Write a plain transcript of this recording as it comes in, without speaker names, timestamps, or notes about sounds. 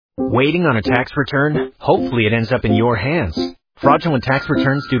Waiting on a tax return? Hopefully it ends up in your hands. Fraudulent tax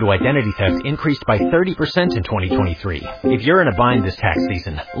returns due to identity theft increased by 30% in 2023. If you're in a bind this tax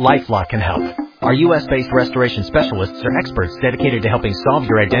season, LifeLock can help. Our U.S.-based restoration specialists are experts dedicated to helping solve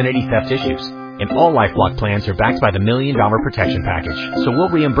your identity theft issues. And all LifeLock plans are backed by the $1 Million Protection Package. So we'll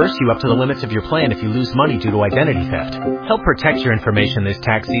reimburse you up to the limits of your plan if you lose money due to identity theft. Help protect your information this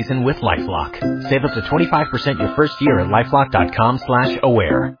tax season with LifeLock. Save up to 25% your first year at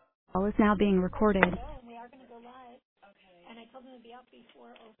LifeLock.com/aware. Call is now being recorded. Oh, we are going to go live. Okay. And I told him to be up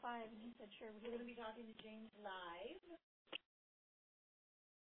before 05, and he said, sure, we're going to be talking to James live.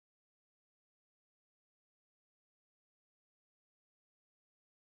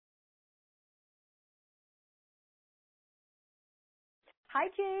 Hi,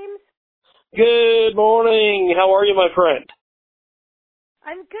 James. Good morning. How are you, my friend?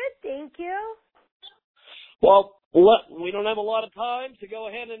 I'm good, thank you. Well, we don't have a lot of time, so go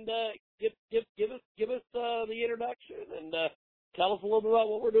ahead and give us the introduction and tell us a little bit about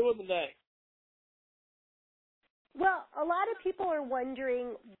what we're doing today. Well, a lot of people are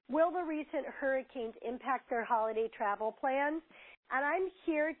wondering, will the recent hurricanes impact their holiday travel plans? And I'm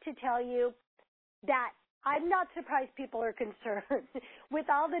here to tell you that I'm not surprised people are concerned. With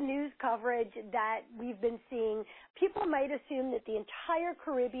all the news coverage that we've been seeing, people might assume that the entire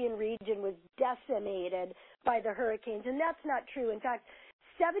Caribbean region was decimated by the hurricanes, and that's not true. In fact,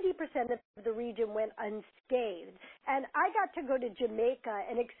 70% of the region went unscathed. And I got to go to Jamaica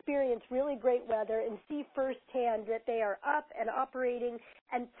and experience really great weather and see firsthand that they are up and operating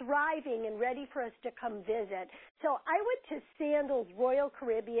and thriving and ready for us to come visit. So I went to Sandals Royal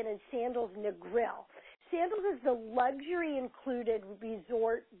Caribbean and Sandals Negril. Sandals is the luxury-included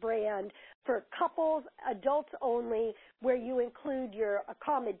resort brand for couples, adults only, where you include your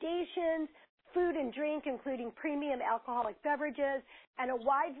accommodations, food and drink, including premium alcoholic beverages, and a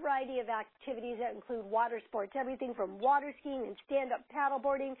wide variety of activities that include water sports, everything from water skiing and stand-up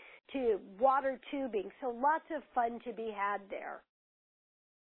paddleboarding to water tubing. So lots of fun to be had there.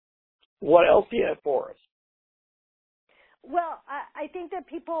 What else do you have for us? Well, I think that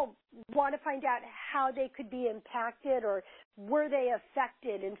people want to find out how they could be impacted or were they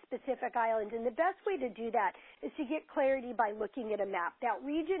affected in specific islands. And the best way to do that is to get clarity by looking at a map. That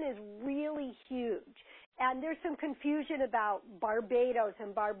region is really huge. And there's some confusion about Barbados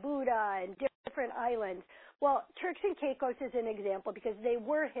and Barbuda and different islands. Well, Turks and Caicos is an example because they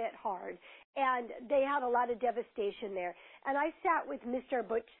were hit hard and they had a lot of devastation there. And I sat with Mr.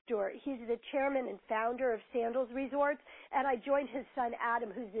 Butch Stewart. He's the chairman and founder of Sandals Resorts, and I joined his son Adam,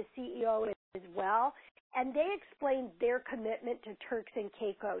 who's the CEO as well. And they explained their commitment to Turks and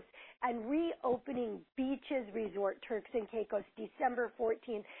Caicos and reopening Beaches Resort Turks and Caicos December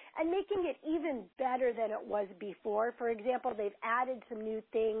 14th and making it even better than it was before. For example, they've added some new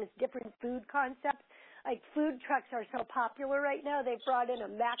things, different food concepts. Like food trucks are so popular right now, they've brought in a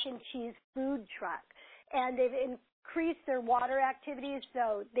mac and cheese food truck. And they've increased their water activities,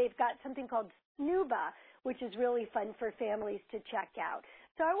 so they've got something called Snuba, which is really fun for families to check out.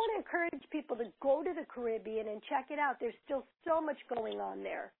 So I want to encourage people to go to the Caribbean and check it out. There's still so much going on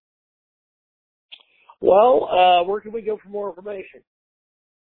there. Well, where can we go for more information?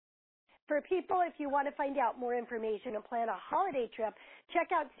 For people, if you want to find out more information and plan a holiday trip,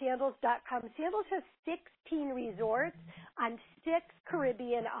 check out Sandals.com. Sandals has 16 resorts on 6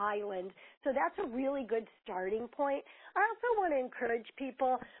 Caribbean islands, so that's a really good starting point. I also want to encourage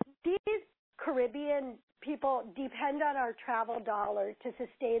people, these Caribbean people depend on our travel dollar to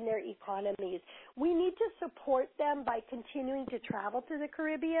sustain their economies. We need to support them by continuing to travel to the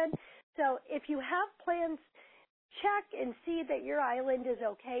Caribbean. So if you have plans, check and see that your island is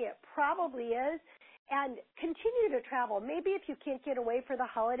okay. It probably is. And continue to travel. Maybe if you can't get away for the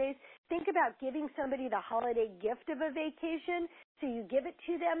holidays, think about giving somebody the holiday gift of a vacation. So you give it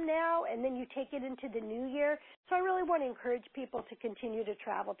to them now, and then you take it into the new year. So I really want to encourage people to continue to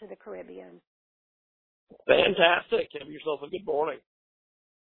travel to the Caribbean. Fantastic. Have yourself a good morning.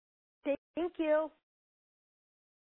 Thank you.